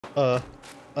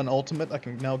an ultimate. I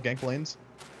can now gank lanes.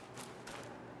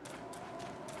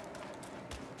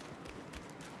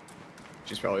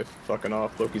 She's probably fucking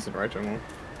off. Loki's in right jungle.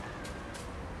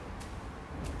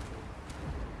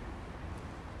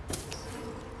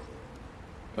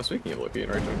 Oh, speaking of Loki in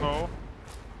right jungle. Oh.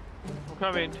 I'm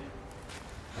coming.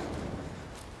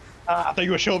 I thought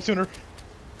you would show up sooner.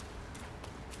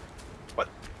 What?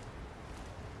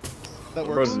 That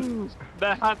works. Ooh,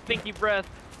 that hot stinky breath.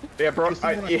 Yeah, bro.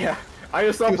 Yeah. I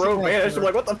just saw bro vanish. I'm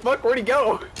like, what the fuck? Where'd he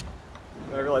go?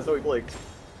 And I realized, oh, he blinked.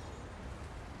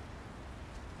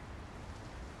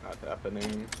 Not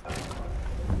happening.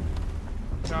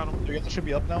 Got him. You guys should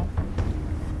be up now.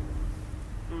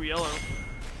 Ooh, yellow.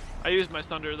 I used my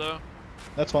thunder though.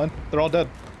 That's fine. They're all dead.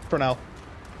 For now.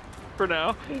 For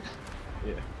now.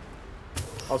 Yeah.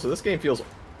 Also, this game feels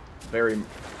very...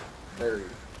 Oh,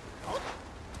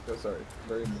 sorry.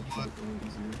 Very much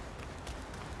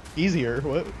easier. Easier?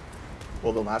 What?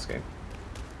 Well, the last game.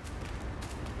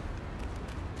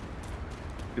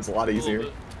 It's a lot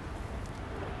easier.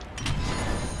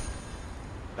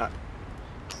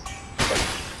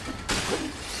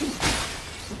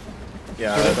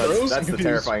 Yeah, that's the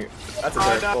terrifying. That's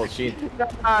a terrible cheat.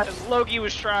 Loki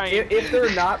was trying. If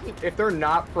they're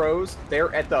not pros,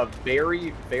 they're at the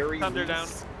very Thunder down.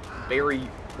 Very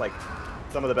like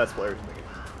some of the best players in the game.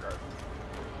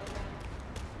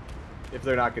 If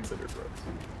they're not considered pros.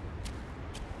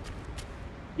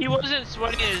 He wasn't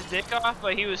sweating his dick off,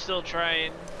 but he was still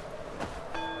trying.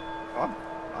 Oh,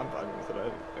 I'm fine with it.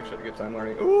 I actually had a good time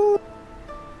learning. Ooh.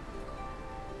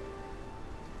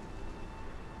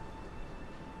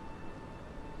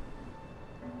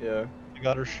 Yeah. I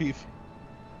got her sheath.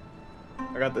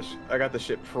 I got the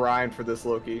shit primed for this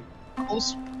Loki.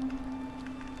 Close.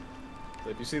 So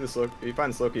if you see this Loki, if you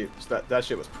find this Loki, that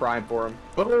shit was primed for him.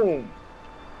 Boom.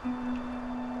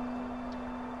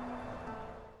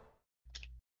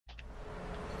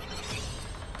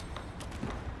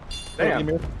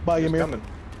 Damn. Bye, He's Ymir. coming.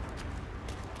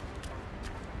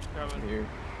 Here.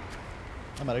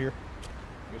 I'm out of here.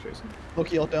 Let me chase him.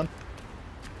 Loki ult down.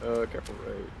 Careful,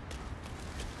 right.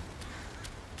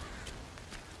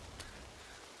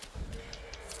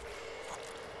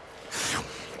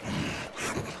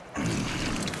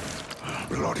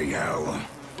 Bloody hell.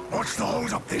 What's the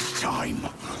hold up this time?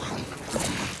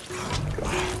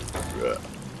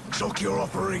 Suck your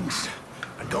offerings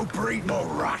and go breed more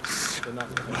rats.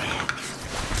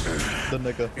 The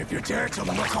nigga. If you dare to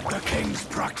muck up the king's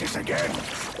practice again,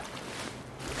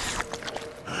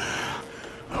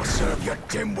 I'll serve your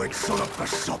dimwit son up for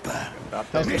supper.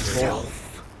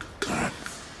 Myself.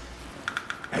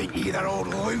 Ain't you that old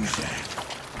loser?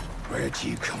 Where'd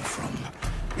you come from?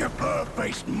 You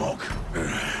bird-faced mug.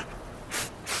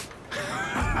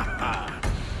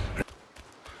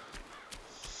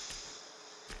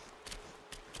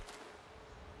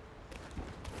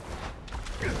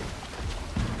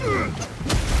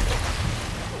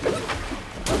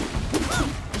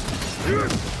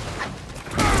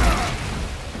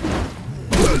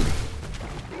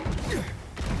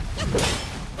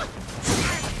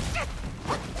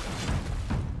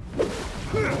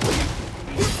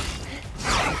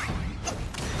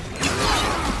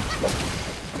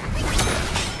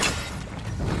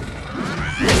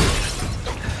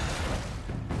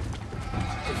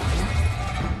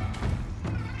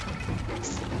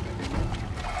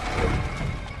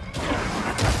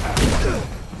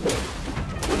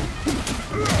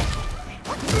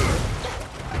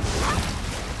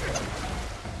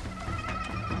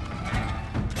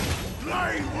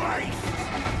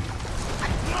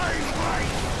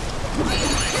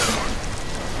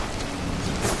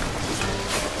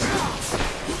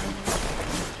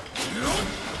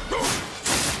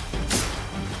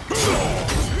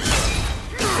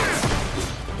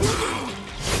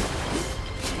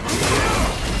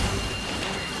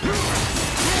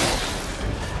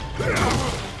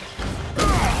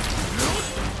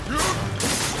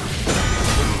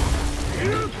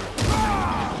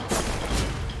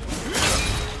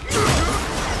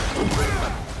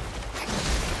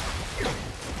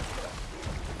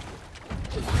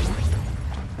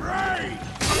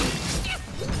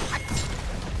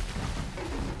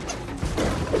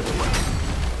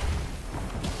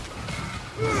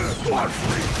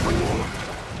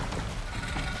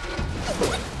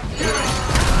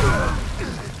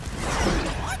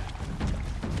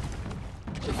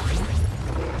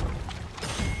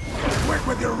 Quick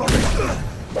with your rubbish!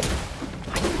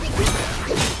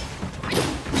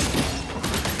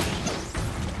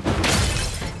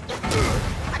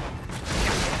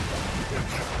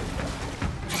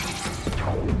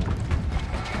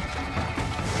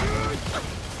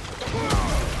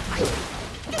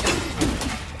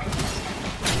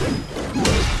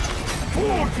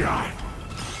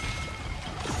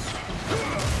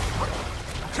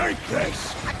 Take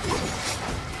this!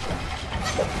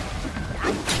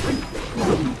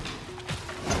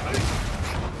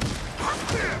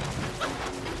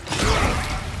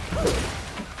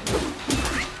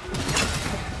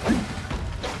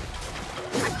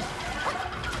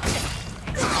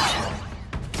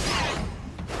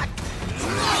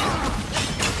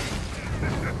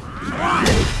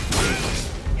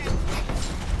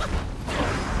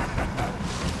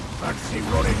 Fancy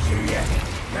running to you!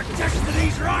 Your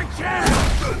destiny's right here!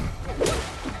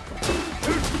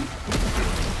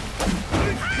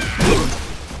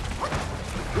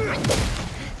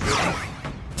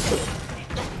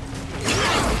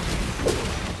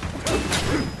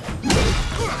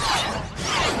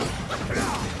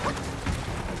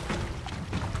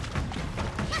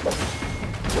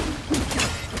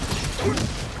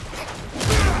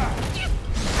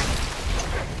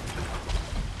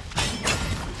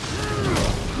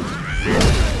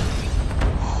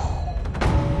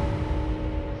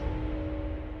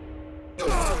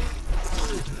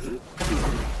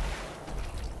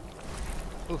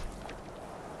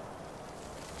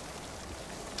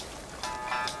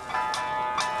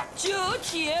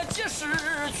即使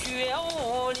全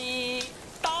无力，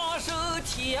大手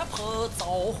铁炮造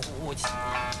虎旗，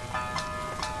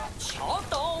枪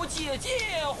刀剑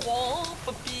剑慌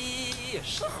不必，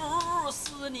时候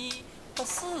死你不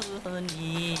死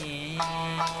你。